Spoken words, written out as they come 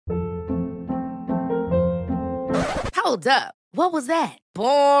Hold up. What was that?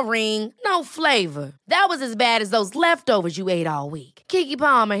 Boring. No flavor. That was as bad as those leftovers you ate all week. Keke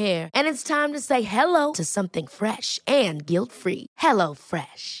Palmer here, and it's time to say hello to something fresh and guilt-free. Hello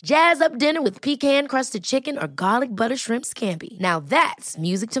Fresh. Jazz up dinner with pecan-crusted chicken or garlic butter shrimp scampi. Now that's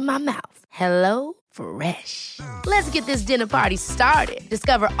music to my mouth. Hello Fresh. Let's get this dinner party started.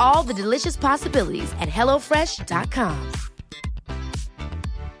 Discover all the delicious possibilities at hellofresh.com.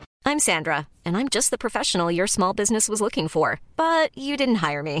 I'm Sandra, and I'm just the professional your small business was looking for. But you didn't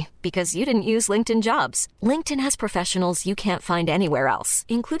hire me because you didn't use LinkedIn Jobs. LinkedIn has professionals you can't find anywhere else,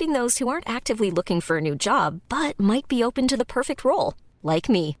 including those who aren't actively looking for a new job, but might be open to the perfect role,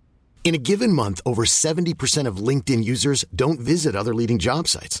 like me. In a given month, over 70% of LinkedIn users don't visit other leading job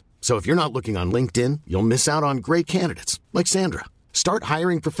sites. So if you're not looking on LinkedIn, you'll miss out on great candidates, like Sandra. Start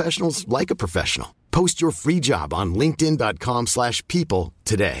hiring professionals like a professional. Post your free job on linkedin.com/people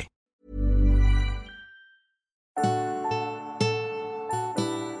today.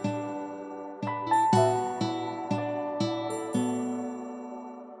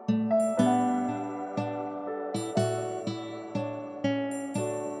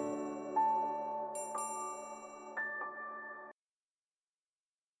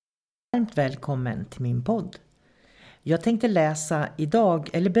 Varmt välkommen till min podd. Jag tänkte läsa idag,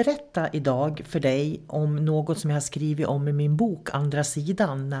 eller berätta idag för dig om något som jag har skrivit om i min bok Andra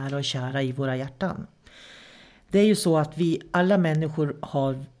sidan, nära och kära i våra hjärtan. Det är ju så att vi alla människor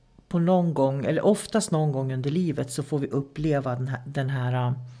har på någon gång, eller oftast någon gång under livet, så får vi uppleva den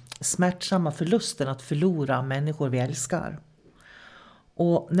här smärtsamma förlusten att förlora människor vi älskar.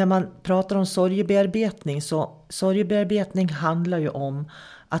 Och när man pratar om sorgebearbetning, så sorgebearbetning handlar ju om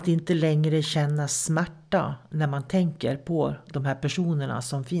att inte längre känna smärta när man tänker på de här personerna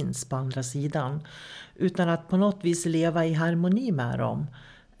som finns på andra sidan. Utan att på något vis leva i harmoni med dem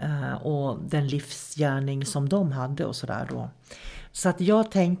och den livsgärning som de hade och sådär då. Så att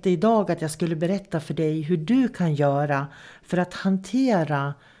jag tänkte idag att jag skulle berätta för dig hur du kan göra för att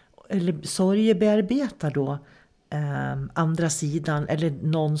hantera eller sorgebearbeta då andra sidan eller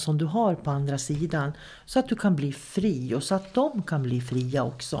någon som du har på andra sidan, så att du kan bli fri och så att de kan bli fria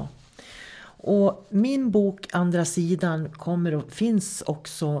också. Och min bok Andra sidan finns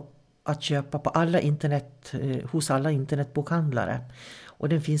också att köpa på hos alla internetbokhandlare, och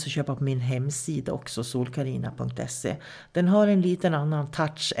den finns att köpa på min hemsida också, solkarina.se. Den har en liten annan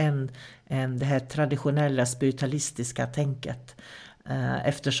touch än det här traditionella spiritualistiska tänket,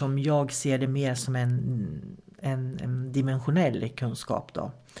 eftersom jag ser det mer som en dimensionell kunskap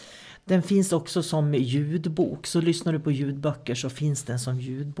då. Den finns också som ljudbok, så lyssnar du på ljudböcker så finns den som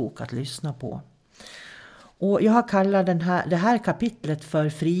ljudbok att lyssna på. Och jag har kallat det här kapitlet för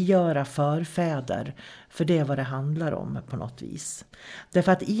frigöra förfäder, för det är vad det handlar om på något vis.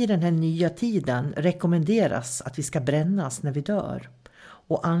 Därför att i den här nya tiden rekommenderas att vi ska brännas när vi dör.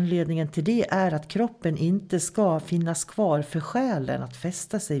 Och anledningen till det är att kroppen inte ska finnas kvar för själen att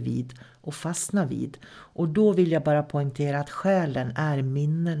fästa sig vid och fastna vid. Och då vill jag bara poängtera att själen är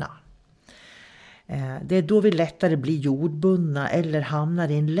minnena. Det är då vi lättare blir jordbundna eller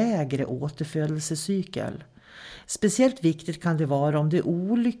hamnar i en lägre återfödelsecykel. Speciellt viktigt kan det vara om det är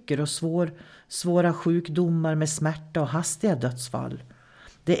olyckor och svåra sjukdomar med smärta och hastiga dödsfall.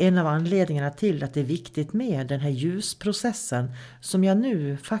 Det är en av anledningarna till att det är viktigt med den här ljusprocessen som jag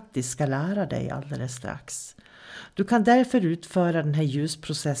nu faktiskt ska lära dig alldeles strax. Du kan därför utföra den här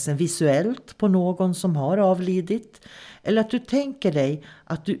ljusprocessen visuellt på någon som har avlidit, eller att du tänker dig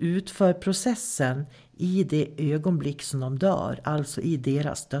att du utför processen i det ögonblick som de dör, alltså i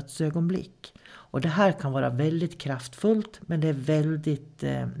deras dödsögonblick. Och det här kan vara väldigt kraftfullt, men det är väldigt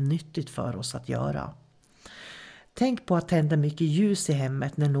nyttigt för oss att göra. Tänk på att tända mycket ljus i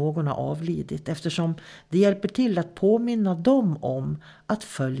hemmet när någon har avlidit, eftersom det hjälper till att påminna dem om att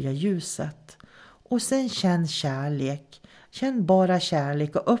följa ljuset. Och sen känn kärlek. Känn bara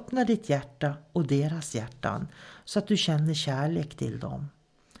kärlek och öppna ditt hjärta och deras hjärtan så att du känner kärlek till dem.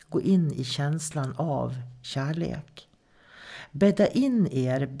 Gå in i känslan av kärlek. Bädda in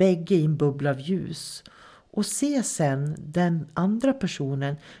er bägge i en bubbla av ljus och se sen den andra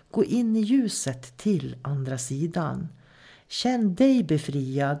personen gå in i ljuset till andra sidan. Känn dig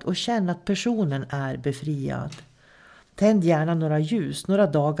befriad och känn att personen är befriad. Tänd gärna några ljus några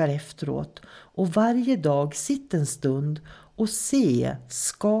dagar efteråt och varje dag sitt en stund och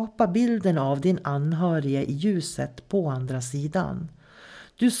skapa bilden av din anhörige i ljuset på andra sidan.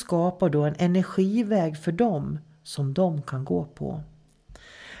 Du skapar då en energiväg för dem som de kan gå på.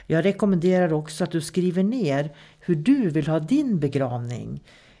 Jag rekommenderar också att du skriver ner hur du vill ha din begravning,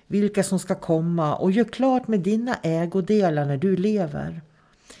 vilka som ska komma och gör klart med dina ägodelar när du lever.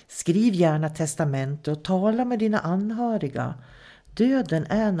 Skriv gärna testamente och tala med dina anhöriga. Döden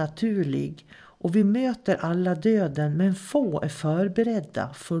är naturlig och vi möter alla döden, men få är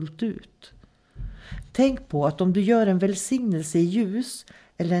förberedda fullt ut. Tänk på att om du gör en välsignelse i ljus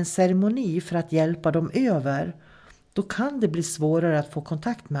eller en ceremoni för att hjälpa dem över, då kan det bli svårare att få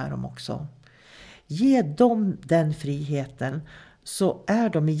kontakt med dem också. Ge dem den friheten, så är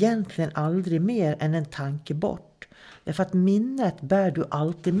de egentligen aldrig mer än en tanke bort. Därför att minnet bär du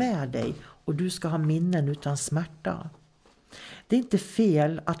alltid med dig och du ska ha minnen utan smärta. Det är inte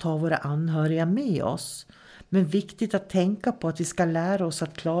fel att ha våra anhöriga med oss, men viktigt att tänka på att vi ska lära oss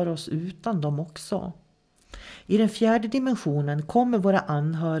att klara oss utan dem också. I den 4:e dimensionen kommer våra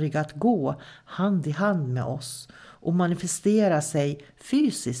anhöriga att gå hand i hand med oss och manifestera sig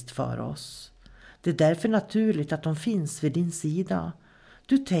fysiskt för oss. Det är därför naturligt att de finns vid din sida.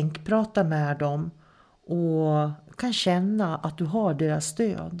 Du pratar med dem och kan känna att du har deras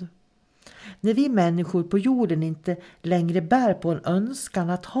stöd. När vi människor på jorden inte längre bär på en önskan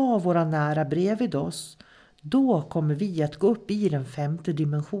att ha våra nära bredvid oss, då kommer vi att gå upp i den 5:e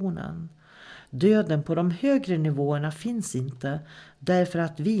dimensionen. Döden på de högre nivåerna finns inte därför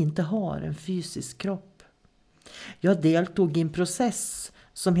att vi inte har en fysisk kropp. Jag deltog i en process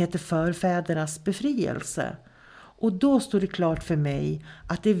som heter förfädernas befrielse. Och då stod det klart för mig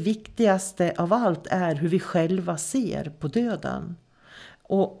att det viktigaste av allt är hur vi själva ser på döden.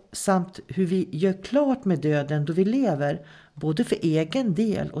 Och samt hur vi gör klart med döden då vi lever, både för egen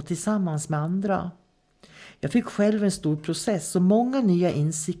del och tillsammans med andra. Jag fick själv en stor process och många nya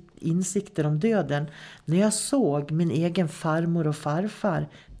insikter om döden när jag såg min egen farmor och farfar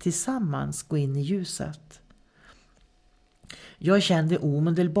tillsammans gå in i ljuset. Jag kände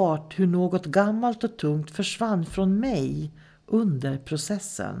omedelbart hur något gammalt och tungt försvann från mig under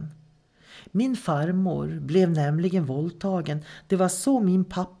processen. Min farmor blev nämligen våldtagen. Det var så min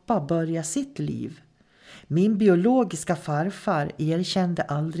pappa började sitt liv. Min biologiska farfar erkände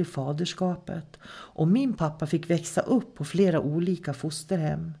aldrig faderskapet och min pappa fick växa upp på flera olika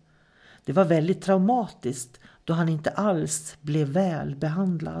fosterhem. Det var väldigt traumatiskt då han inte alls blev väl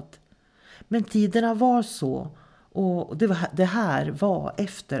behandlad. Men tiderna var så och det här var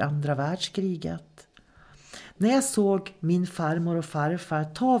efter andra världskriget. När jag såg min farmor och farfar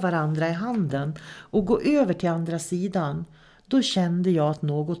ta varandra i handen och gå över till andra sidan, då kände jag att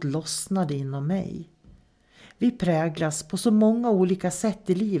något lossnade inom mig. Vi präglas på så många olika sätt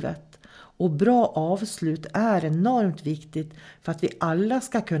i livet och bra avslut är enormt viktigt för att vi alla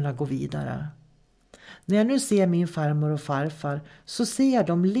ska kunna gå vidare. När jag nu ser min farmor och farfar så ser jag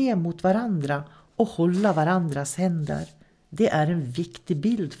dem le mot varandra och hålla varandras händer. Det är en viktig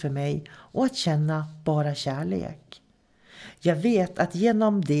bild för mig och att känna bara kärlek. Jag vet att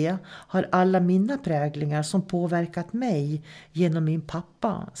genom det har alla mina präglingar som påverkat mig genom min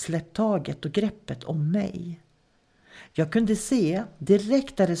pappa släppt taget och greppet om mig. Jag kunde se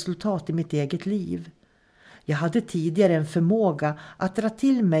direkta resultat i mitt eget liv. Jag hade tidigare en förmåga att dra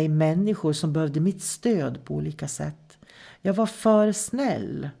till mig människor som behövde mitt stöd på olika sätt. Jag var för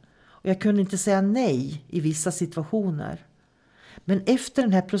snäll och jag kunde inte säga nej i vissa situationer. Men efter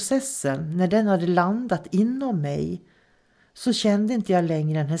den här processen, när den hade landat inom mig, så kände inte jag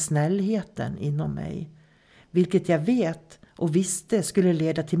längre den här snällheten inom mig. Vilket jag vet och visste skulle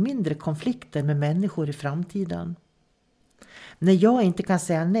leda till mindre konflikter med människor i framtiden. När jag inte kan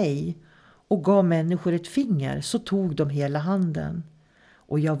säga nej och gav människor ett finger så tog de hela handen.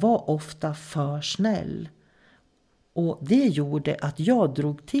 Och jag var ofta för snäll. Och det gjorde att jag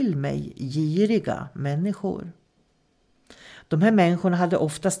drog till mig giriga människor. De här människorna hade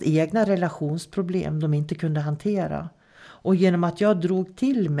oftast egna relationsproblem de inte kunde hantera. Och genom att jag drog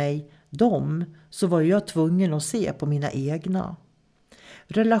till mig dem så var jag tvungen att se på mina egna.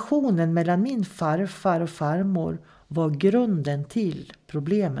 Relationen mellan min farfar och farmor var grunden till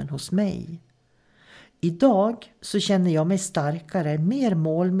problemen hos mig. Idag så känner jag mig starkare, mer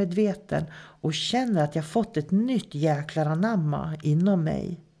målmedveten och känner att jag fått ett nytt jäklar anamma inom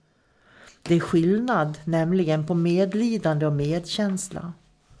mig. Det är skillnad nämligen på medlidande och medkänsla.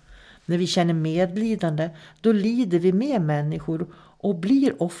 När vi känner medlidande då lider vi med människor och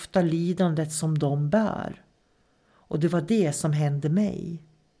blir ofta lidandet som de bär. Och det var det som hände mig.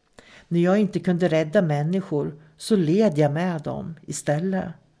 När jag inte kunde rädda människor så led jag med dem istället.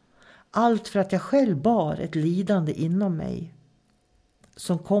 Allt för att jag själv bar ett lidande inom mig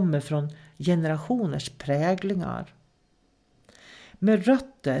som kommer från generationers präglingar. Med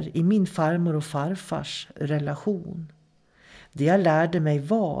rötter i min farmor och farfars relation. Det jag lärde mig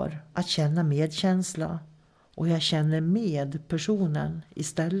var att känna medkänsla och jag känner med personen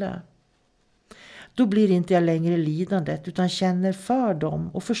istället. Då blir inte jag längre lidandet utan känner för dem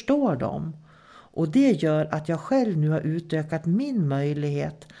och förstår dem. Och det gör att jag själv nu har utökat min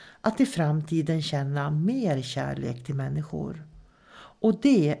möjlighet att i framtiden känna mer kärlek till människor. Och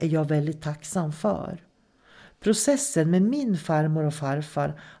det är jag väldigt tacksam för. Processen med min farmor och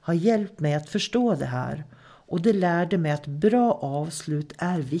farfar har hjälpt mig att förstå det här. Och det lärde mig att bra avslut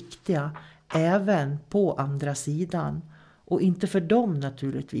är viktiga även på andra sidan. Och inte för dem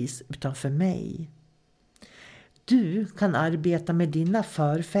naturligtvis, utan för mig. Du kan arbeta med dina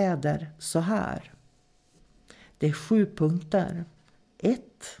förfäder så här. Det är 7 punkter. 1.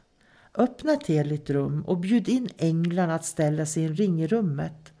 Öppna ett heligt rum och bjud in änglarna att ställa sig i en ring i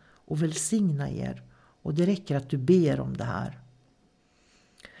rummet och välsigna er. Och det räcker att du ber om det här.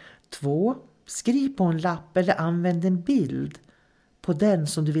 2. Skriv på en lapp eller använd en bild på den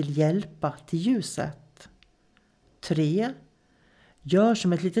som du vill hjälpa till ljuset. 3. Gör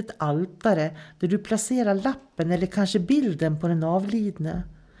som ett litet altare där du placerar lappen eller kanske bilden på den avlidne.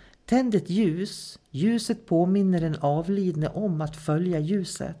 Tänd ett ljus. Ljuset påminner den avlidne om att följa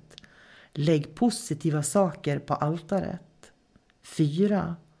ljuset. Lägg positiva saker på altaret.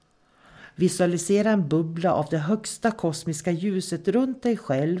 4. Visualisera en bubbla av det högsta kosmiska ljuset runt dig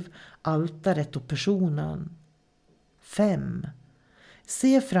själv, altaret och personen. 5.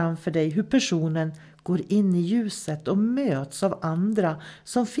 Se framför dig hur personen går in i ljuset och möts av andra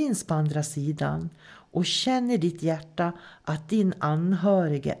som finns på andra sidan och känn i ditt hjärta att din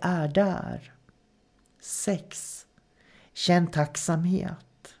anhörige är där. 6. Känn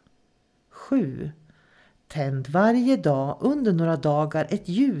tacksamhet. 7. Tänd varje dag under några dagar ett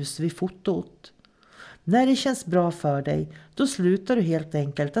ljus vid fotot. När det känns bra för dig, då slutar du helt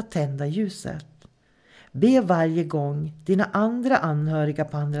enkelt att tända ljuset. Be varje gång dina andra anhöriga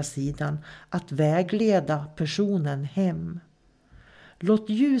på andra sidan att vägleda personen hem. Låt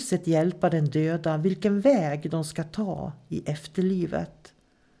ljuset hjälpa den döda vilken väg de ska ta i efterlivet.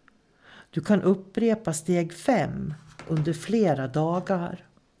 Du kan upprepa steg 5 under flera dagar.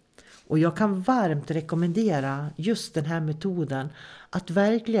 Och jag kan varmt rekommendera just den här metoden att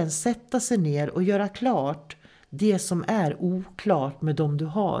verkligen sätta sig ner och göra klart det som är oklart med dem du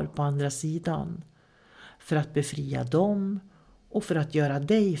har på andra sidan. För att befria dem och för att göra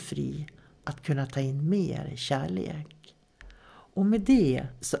dig fri att kunna ta in mer kärlek. Och med det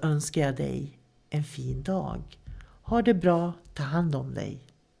så önskar jag dig en fin dag. Ha det bra, ta hand om dig.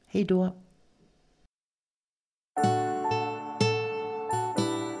 Hej då!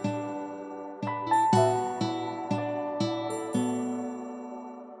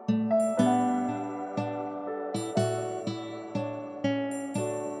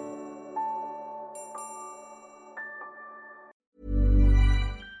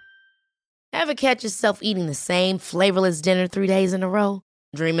 Ever catch yourself eating the same flavorless dinner 3 days in a row?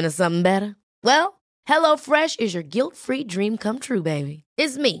 Dreaming of something better? Well, HelloFresh is your guilt-free dream come true, baby.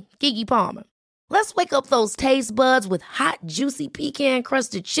 It's me, Keke Palmer. Let's wake up those taste buds with hot, juicy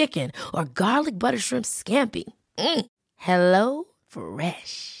pecan-crusted chicken or garlic butter shrimp scampi. Hello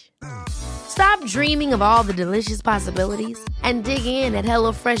Fresh. Stop dreaming of all the delicious possibilities and dig in at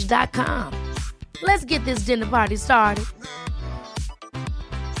HelloFresh.com. Let's get this dinner party started.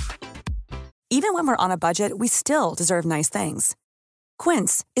 Even when we're on a budget, we still deserve nice things.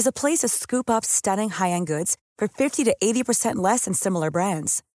 Quince is a place to scoop up stunning high-end goods for 50 to 80% less than similar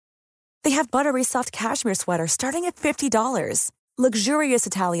brands. They have buttery soft cashmere sweaters starting at $50, luxurious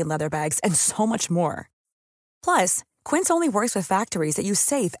Italian leather bags, and so much more. Plus, Quince only works with factories that use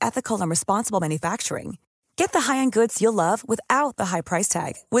safe, ethical, and responsible manufacturing. Get the high-end goods you'll love without the high price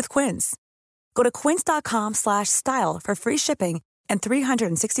tag with Quince. Go to quince.com/style for free shipping and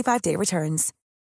 365-day returns.